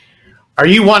Are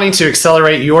you wanting to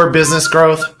accelerate your business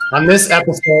growth? On this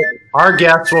episode, our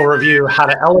guests will review how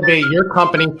to elevate your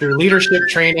company through leadership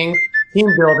training, team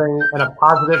building, and a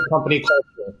positive company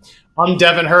culture. I'm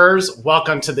Devin Hers.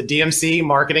 Welcome to the DMC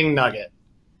Marketing Nugget.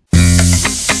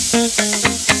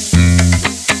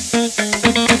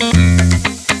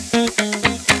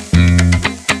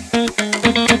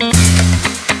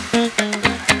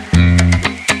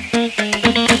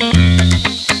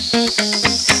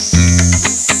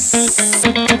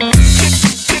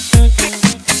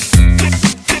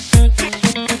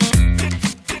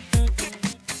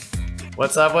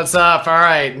 What's up? What's up? All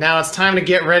right, now it's time to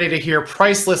get ready to hear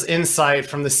priceless insight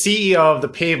from the CEO of the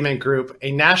Pavement Group,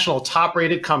 a national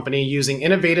top-rated company using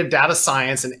innovative data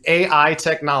science and AI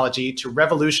technology to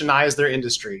revolutionize their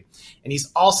industry. And he's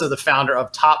also the founder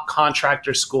of Top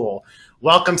Contractor School.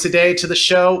 Welcome today to the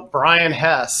show, Brian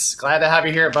Hess. Glad to have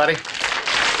you here, buddy.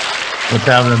 What's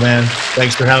happening, man?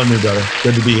 Thanks for having me, brother.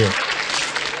 Good to be here.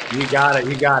 You got it.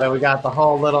 You got it. We got the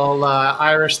whole little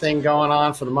Irish thing going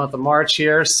on for the month of March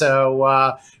here.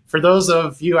 So for those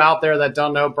of you out there that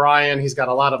don't know Brian, he's got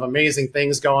a lot of amazing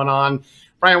things going on.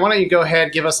 Brian, why don't you go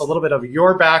ahead, give us a little bit of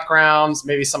your backgrounds,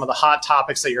 maybe some of the hot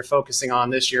topics that you're focusing on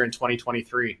this year in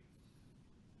 2023.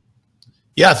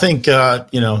 Yeah, I think,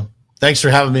 thanks for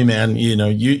having me, man.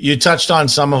 You touched on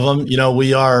some of them.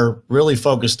 We are really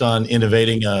focused on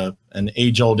innovating an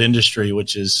age-old industry,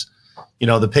 which is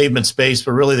the pavement space,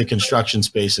 but really the construction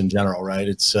space in general, right?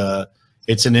 It's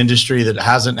an industry that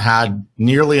hasn't had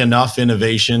nearly enough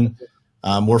innovation.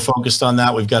 We're focused on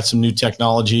that. We've got some new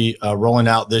technology rolling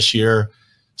out this year,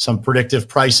 some predictive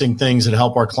pricing things that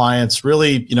help our clients.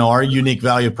 Really, our unique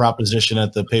value proposition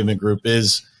at the Pavement Group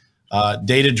is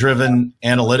data-driven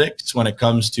analytics when it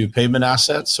comes to pavement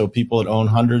assets. So people that own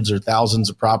hundreds or thousands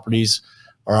of properties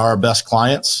are our best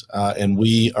clients, and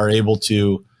we are able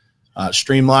to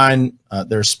streamline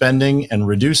their spending and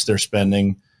reduce their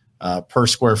spending per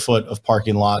square foot of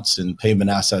parking lots and pavement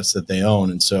assets that they own.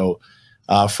 And so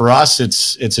for us,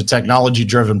 it's a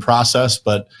technology-driven process,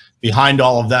 but behind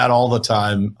all of that all the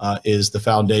time is the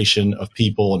foundation of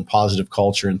people and positive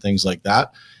culture and things like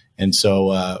that. And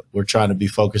so we're trying to be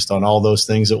focused on all those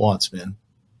things at once, man.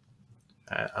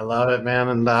 I love it, man.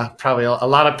 And probably a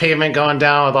lot of pavement going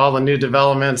down with all the new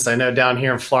developments. I know down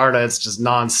here in Florida, it's just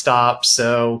nonstop.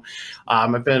 So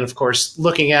I've been, of course,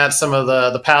 looking at some of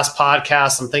the past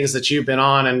podcasts, some things that you've been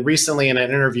on. And recently in an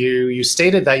interview, you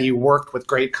stated that you worked with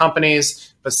great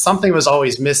companies, but something was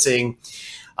always missing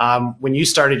when you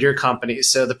started your company.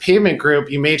 So the Pavement Group,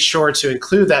 you made sure to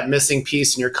include that missing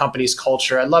piece in your company's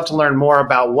culture. I'd love to learn more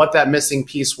about what that missing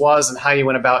piece was and how you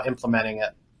went about implementing it.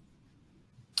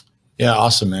 Yeah,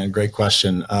 awesome, man. Great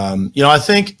question. I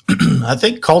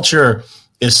think culture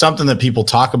is something that people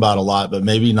talk about a lot, but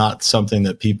maybe not something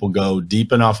that people go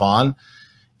deep enough on.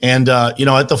 And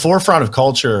at the forefront of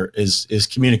culture is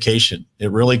communication. It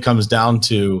really comes down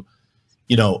to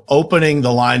opening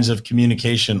the lines of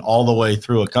communication all the way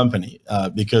through a company,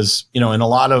 because in a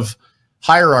lot of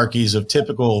hierarchies of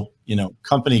typical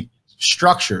company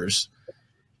structures,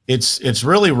 it's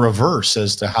really reverse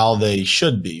as to how they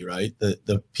should be, right?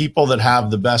 The people that have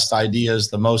the best ideas,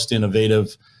 the most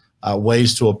innovative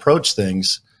ways to approach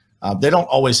things, they don't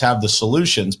always have the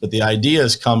solutions, but the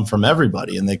ideas come from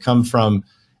everybody and they come from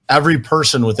every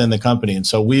person within the company. And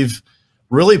so we've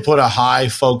really put a high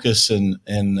focus and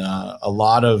a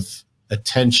lot of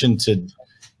attention to,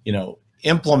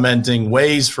 implementing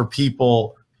ways for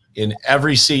people in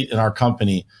every seat in our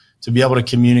company to be able to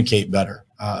communicate better.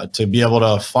 To be able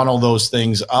to funnel those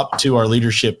things up to our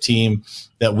leadership team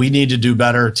that we need to do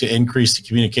better to increase the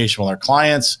communication with our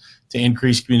clients, to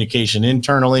increase communication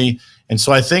internally. And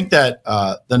so I think that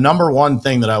the number one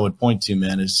thing that I would point to,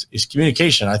 man, is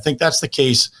communication. I think that's the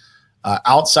case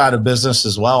outside of business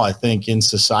as well. I think in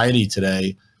society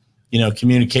today,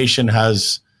 communication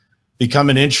has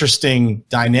become an interesting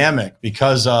dynamic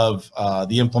because of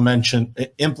the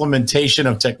implementation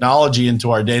of technology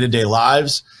into our day-to-day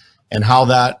lives, and how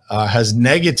that has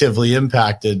negatively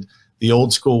impacted the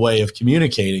old school way of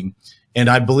communicating. And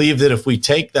I believe that if we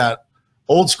take that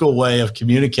old school way of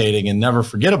communicating and never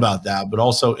forget about that, but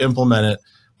also implement it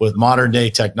with modern day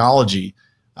technology,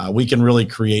 we can really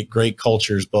create great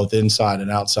cultures both inside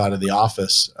and outside of the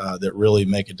office that really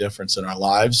make a difference in our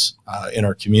lives, in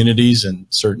our communities, and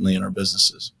certainly in our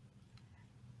businesses.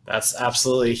 That's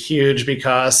absolutely huge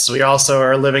because we also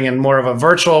are living in more of a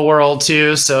virtual world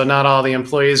too. So not all the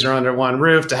employees are under one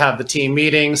roof to have the team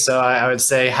meetings. So I would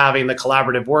say having the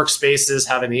collaborative workspaces,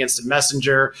 having the instant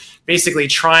messenger, basically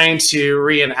trying to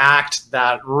reenact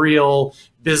that real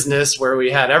business where we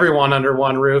had everyone under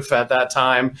one roof at that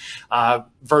time,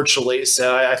 virtually.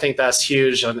 So I think that's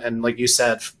huge. And like you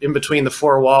said, in between the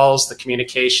four walls, the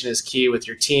communication is key with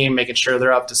your team, making sure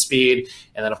they're up to speed.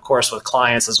 And then, of course, with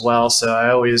clients as well. So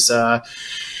I always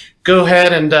go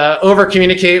ahead and over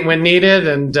communicate when needed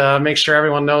and make sure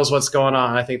everyone knows what's going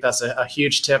on. I think that's a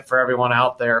huge tip for everyone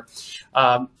out there.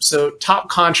 So Top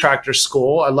Contractor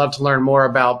School, I'd love to learn more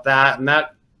about that. And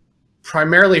that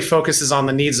primarily focuses on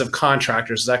the needs of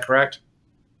contractors. Is that correct?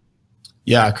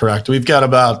 Yeah, correct. We've got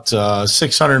about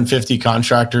 650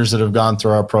 contractors that have gone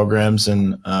through our programs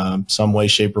in some way,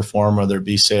 shape, or form, whether it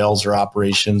be sales or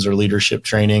operations or leadership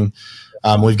training.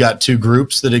 We've got two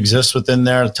groups that exist within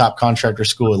there, Top Contractor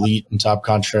School Elite and Top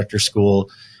Contractor School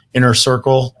Inner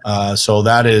Circle. So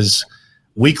that is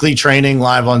weekly training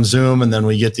live on Zoom, and then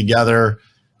we get together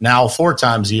now 4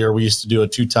 times a year. We used to do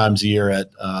it 2 times a year at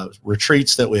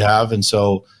retreats that we have. And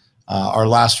so our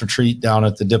last retreat down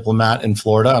at the Diplomat in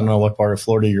Florida, I don't know what part of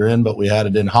Florida you're in, but we had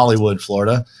it in Hollywood,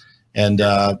 Florida. And,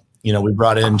 we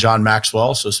brought in John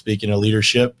Maxwell. So speaking of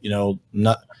leadership,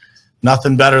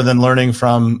 nothing better than learning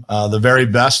from the very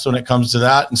best when it comes to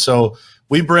that. And so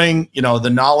we bring, the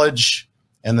knowledge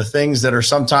and the things that are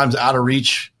sometimes out of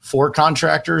reach for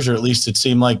contractors, or at least it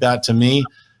seemed like that to me,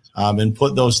 and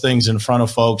put those things in front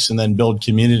of folks and then build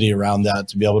community around that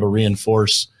to be able to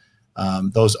reinforce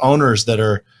those owners that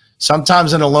are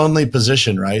sometimes in a lonely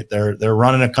position, right? They're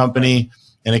running a company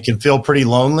and it can feel pretty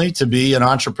lonely to be an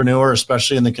entrepreneur,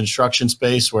 especially in the construction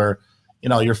space where,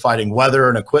 you're fighting weather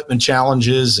and equipment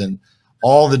challenges and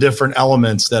all the different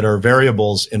elements that are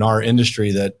variables in our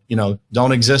industry that,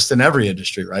 don't exist in every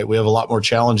industry, right? We have a lot more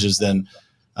challenges than,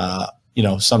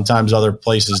 sometimes other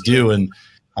places do. And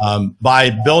by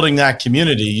building that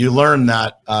community, you learn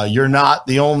that you're not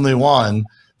the only one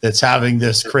that's having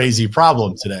this crazy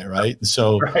problem today, right? And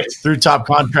so through Top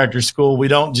Contractor School, we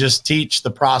don't just teach the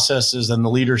processes and the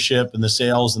leadership and the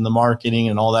sales and the marketing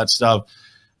and all that stuff,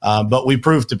 but we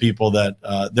prove to people that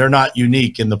they're not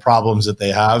unique in the problems that they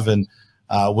have. And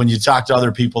when you talk to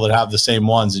other people that have the same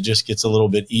ones, it just gets a little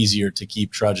bit easier to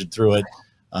keep trudging through it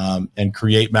and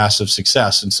create massive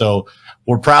success. And so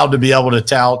we're proud to be able to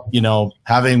tout,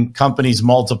 having companies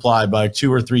multiply by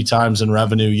 2 or 3 times in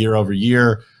revenue year over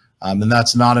year. And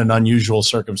that's not an unusual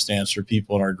circumstance for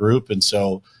people in our group. And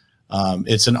so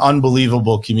it's an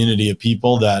unbelievable community of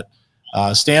people that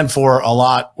stand for a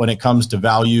lot when it comes to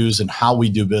values and how we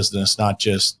do business, not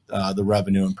just the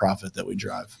revenue and profit that we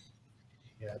drive.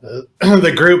 Yeah,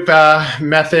 the group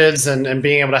methods and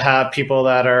being able to have people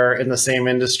that are in the same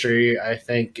industry, I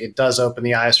think it does open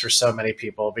the eyes for so many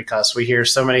people because we hear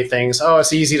so many things. Oh,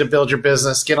 it's easy to build your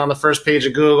business, get on the first page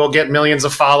of Google, get millions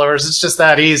of followers. It's just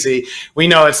that easy. We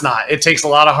know it's not. It takes a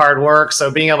lot of hard work. So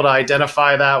being able to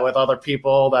identify that with other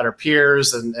people that are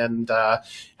peers and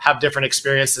have different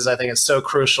experiences, I think it's so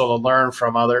crucial to learn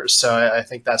from others. So I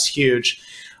think that's huge.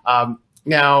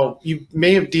 Now, you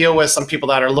may deal with some people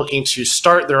that are looking to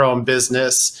start their own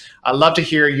business. I'd love to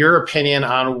hear your opinion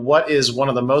on what is one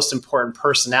of the most important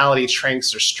personality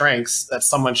traits or strengths that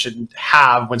someone should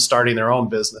have when starting their own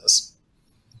business.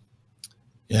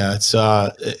 Yeah, it's.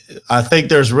 I think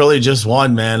there's really just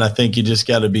one, man. I think you just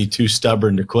got to be too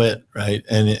stubborn to quit, right?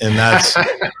 And that's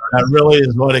that really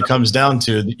is what it comes down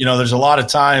to. There's a lot of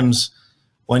times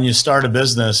when you start a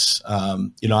business,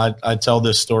 I tell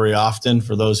this story often.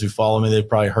 For those who follow me, they've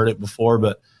probably heard it before.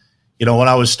 But, when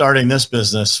I was starting this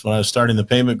business, when I was starting the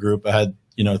payment group, I had,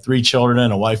 3 children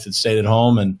and a wife that stayed at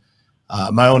home. And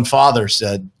my own father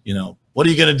said, what are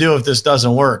you going to do if this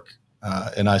doesn't work?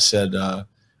 And I said,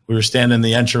 we were standing in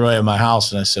the entryway of my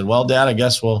house. And I said, well, Dad, I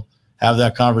guess we'll have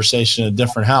that conversation in a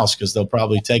different house because they'll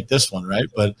probably take this one, right?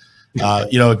 But,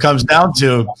 it comes down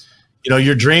to,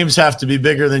 your dreams have to be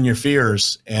bigger than your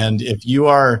fears. And if you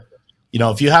are,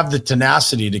 if you have the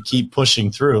tenacity to keep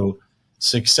pushing through,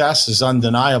 success is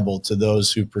undeniable to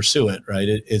those who pursue it, right?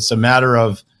 It's a matter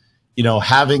of,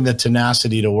 having the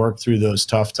tenacity to work through those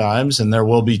tough times. And there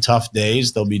will be tough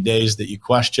days. There'll be days that you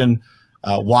question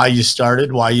why you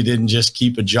started, why you didn't just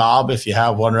keep a job if you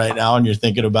have one right now and you're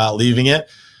thinking about leaving it.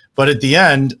 But at the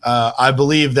end, I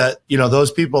believe that,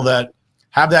 those people that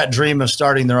have that dream of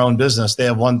starting their own business, they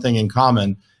have one thing in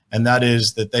common, and that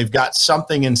is that they've got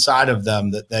something inside of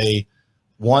them that they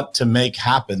want to make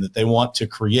happen, that they want to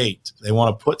create. They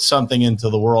want to put something into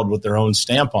the world with their own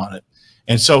stamp on it.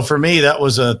 And so for me, that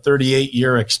was a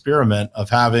 38-year experiment of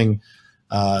having,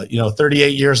 38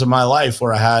 years of my life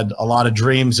where I had a lot of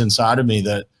dreams inside of me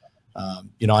that,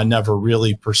 I never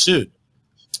really pursued.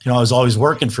 I was always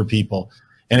working for people.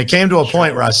 And it came to a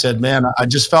point where I said, man, I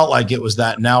just felt like it was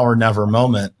that now or never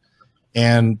moment.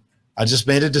 And I just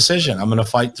made a decision. I'm going to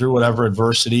fight through whatever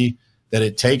adversity that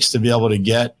it takes to be able to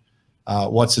get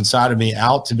what's inside of me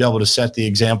out, to be able to set the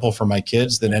example for my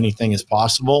kids that anything is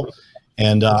possible.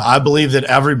 And I believe that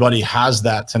everybody has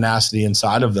that tenacity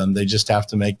inside of them. They just have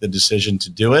to make the decision to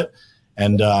do it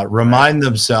and remind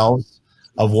themselves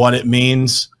of what it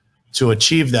means to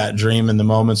achieve that dream in the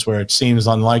moments where it seems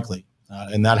unlikely.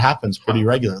 And that happens pretty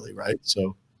regularly, right?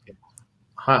 So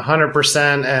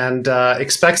 100%, and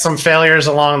expect some failures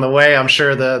along the way. I'm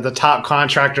sure the top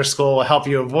contractor school will help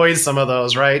you avoid some of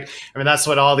those, right? I mean, that's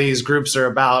what all these groups are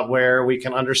about, where we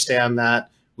can understand that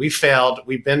we failed,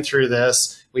 we've been through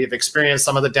this, we've experienced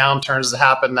some of the downturns that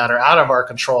happen that are out of our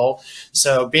control.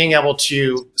 So being able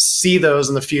to see those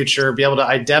in the future, be able to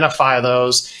identify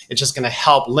those, it's just going to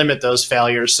help limit those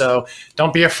failures. So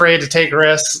don't be afraid to take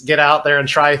risks, get out there and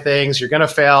try things. You're going to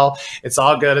fail. It's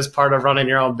all good as part of running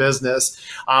your own business.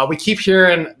 We keep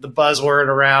hearing the buzzword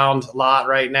around a lot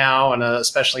right now, and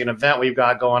especially an event we've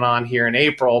got going on here in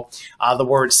April, the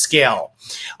word scale.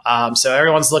 So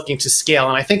everyone's looking to scale.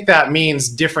 And I think that means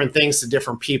different things to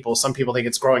different people. Some people think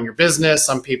it's growing your business.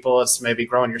 Some people it's maybe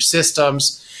growing your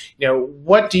systems. You know,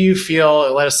 what do you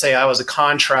feel, let us say I was a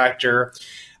contractor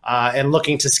and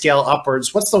looking to scale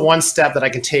upwards, what's the one step that I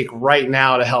can take right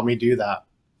now to help me do that?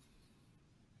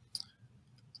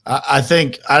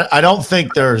 I don't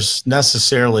think there's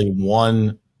necessarily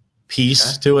one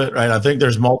piece to it, right? I think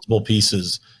there's multiple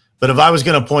pieces. But if I was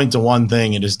going to point to one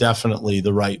thing, it is definitely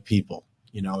the right people.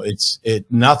 You know,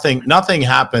 nothing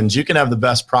happens. You can have the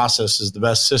best processes, the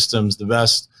best systems, the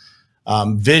best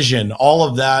vision. All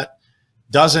of that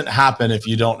doesn't happen if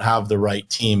you don't have the right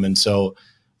team. And so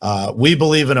we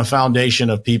believe in a foundation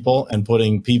of people and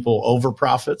putting people over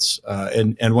profits.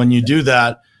 And when you do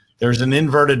that, there's an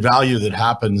inverted value that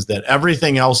happens, that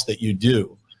everything else that you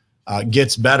do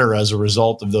gets better as a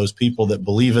result of those people that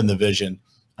believe in the vision,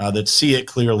 that see it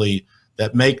clearly,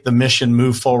 that make the mission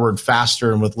move forward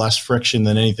faster and with less friction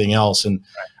than anything else. And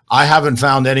I haven't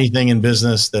found anything in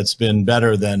business that's been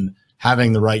better than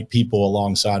having the right people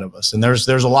alongside of us. And there's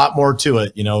a lot more to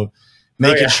it, you know,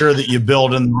 making sure that you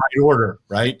build in the right order,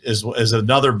 right, is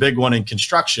another big one in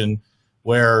construction,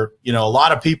 where, you know, a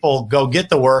lot of people go get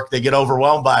the work, they get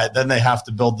overwhelmed by it, then they have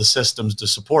to build the systems to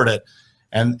support it.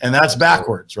 And that's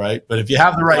backwards, right? But if you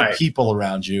have the right people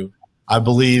around you, I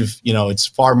believe, you know, it's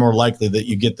far more likely that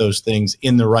you get those things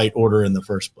in the right order in the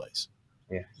first place.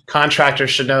 Yeah. Contractors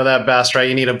should know that best, right?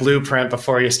 You need a blueprint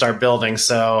before you start building.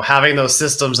 So having those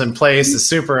systems in place is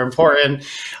super important.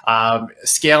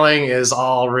 Scaling is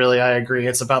all really, I agree,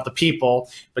 it's about the people.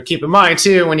 But keep in mind,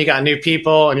 too, when you got new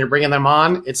people and you're bringing them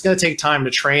on, it's going to take time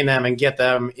to train them and get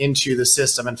them into the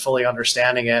system and fully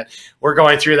understanding it. We're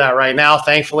going through that right now.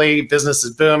 Thankfully, business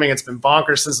is booming. It's been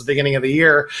bonkers since the beginning of the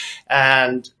year.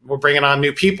 And we're bringing on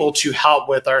new people to help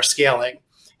with our scaling.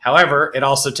 However, it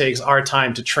also takes our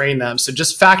time to train them. So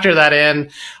just factor that in.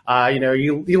 You know,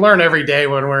 you learn every day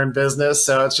when we're in business.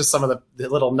 So it's just some of the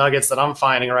little nuggets that I'm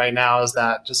finding right now, is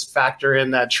that just factor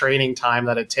in that training time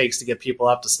that it takes to get people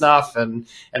up to snuff and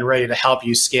ready to help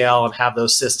you scale and have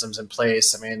those systems in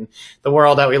place. I mean, the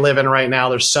world that we live in right now,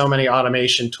 there's so many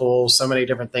automation tools, so many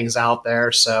different things out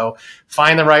there. So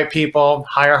find the right people,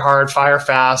 hire hard, fire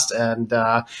fast, and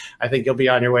I think you'll be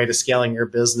on your way to scaling your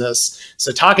business.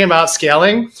 So talking about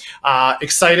scaling,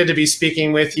 excited to be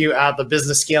speaking with you at the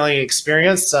Business Scaling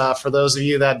Experience. For those of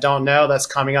you that don't know, that's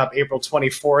coming up April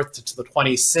 24th to the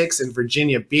 26th in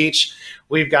Virginia Beach.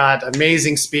 We've got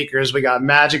amazing speakers. We got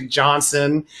Magic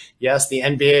Johnson, yes, the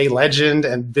NBA legend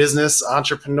and business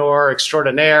entrepreneur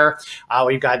extraordinaire.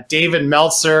 We've got David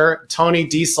Meltzer, Tony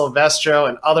DiSilvestro,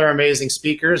 and other amazing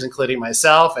speakers, including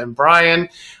myself and Brian.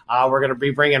 We're going to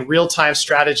be bringing real-time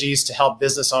strategies to help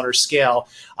business owners scale.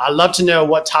 I'd love to know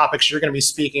what topics you're going to be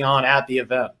speaking on at the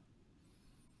event.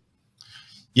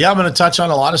 Yeah, I'm going to touch on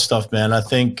a lot of stuff, man. I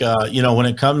think, you know, when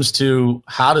it comes to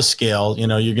how to scale, you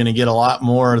know, you're going to get a lot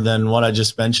more than what I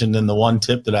just mentioned in the one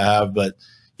tip that I have. But,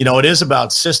 you know, it is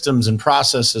about systems and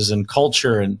processes and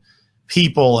culture and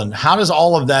people, and how does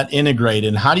all of that integrate,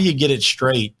 and how do you get it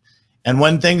straight? And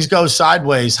when things go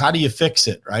sideways, how do you fix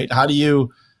it, right? How do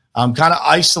you kind of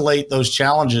isolate those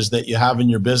challenges that you have in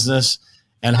your business?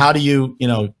 And how do you, you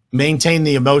know, maintain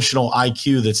the emotional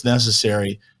IQ that's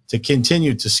necessary to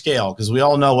continue to scale? Because we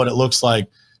all know what it looks like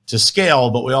to scale,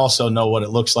 but we also know what it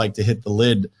looks like to hit the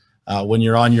lid when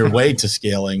you're on your way to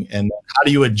scaling. And how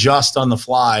do you adjust on the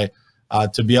fly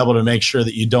to be able to make sure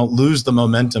that you don't lose the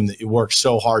momentum that you work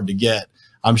so hard to get?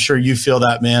 I'm sure you feel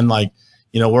that, man. Like,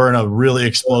 you know, we're in a really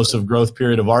explosive growth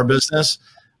period of our business.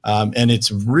 And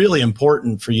it's really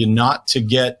important for you not to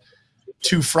get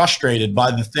too frustrated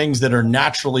by the things that are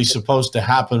naturally supposed to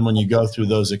happen when you go through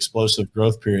those explosive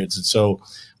growth periods. And so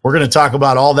we're going to talk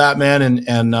about all that, man.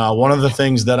 And one of the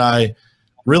things that I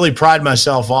really pride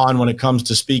myself on when it comes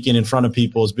to speaking in front of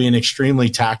people is being extremely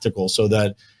tactical, so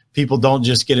that people don't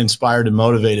just get inspired and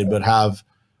motivated, but have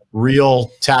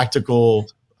real tactical,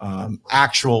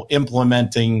 actual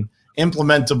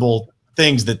implementable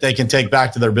things that they can take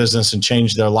back to their business and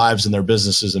change their lives and their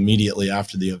businesses immediately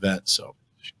after the event. So.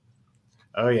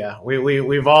 Oh yeah,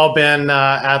 we've all been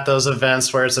at those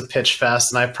events where it's a pitch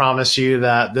fest, and I promise you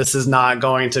that this is not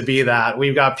going to be that.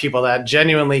 We've got people that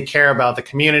genuinely care about the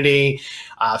community,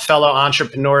 fellow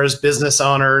entrepreneurs, business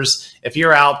owners. If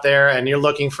you're out there and you're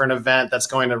looking for an event that's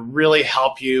going to really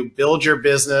help you build your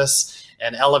business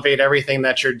and elevate everything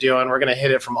that you're doing, we're going to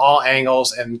hit it from all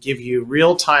angles and give you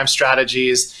real-time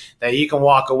strategies that you can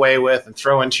walk away with and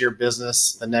throw into your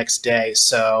business the next day.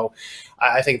 So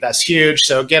I think that's huge.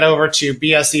 So get over to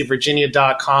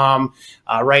bsevirginia.com.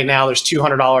 Right now, there's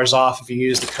 $200 off if you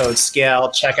use the code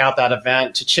SCALE. Check out that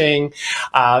event, cha-ching.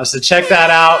 So check that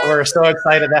out. We're so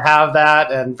excited to have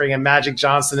that and bringing Magic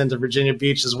Johnson into Virginia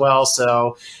Beach as well.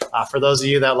 So for those of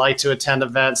you that like to attend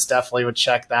events, definitely would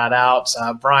check that out.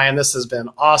 Brian, this has been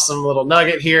awesome little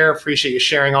nugget here. Appreciate you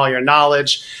sharing all your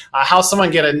knowledge. How's someone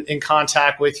get in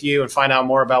contact with you and find out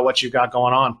more about what you've got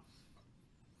going on?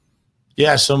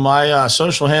 Yeah, so my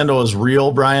social handle is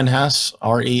Real Brian Hess,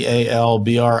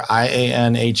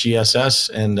 RealBrianHess,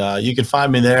 and you can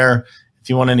find me there if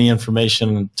you want any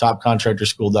information.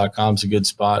 Topcontractorschool.com is a good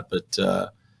spot, but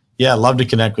yeah, love to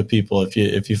connect with people.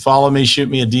 If you follow me, shoot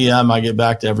me a DM. I get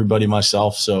back to everybody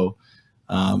myself, so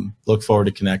look forward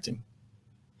to connecting.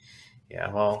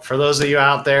 Yeah, well, for those of you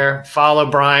out there, follow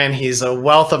Brian. He's a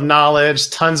wealth of knowledge,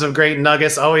 tons of great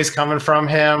nuggets always coming from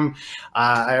him.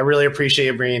 I really appreciate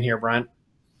you being here, Brian.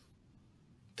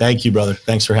 Thank you, brother.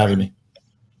 Thanks for having me.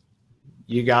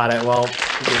 You got it. Well,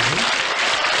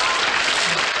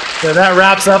 so that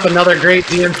wraps up another great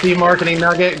DMC marketing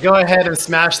nugget. Go ahead and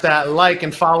smash that like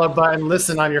and follow button.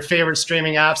 Listen on your favorite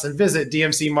streaming apps and visit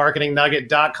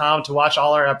dmcmarketingnugget.com to watch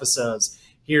all our episodes.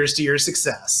 Here's to your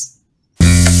success.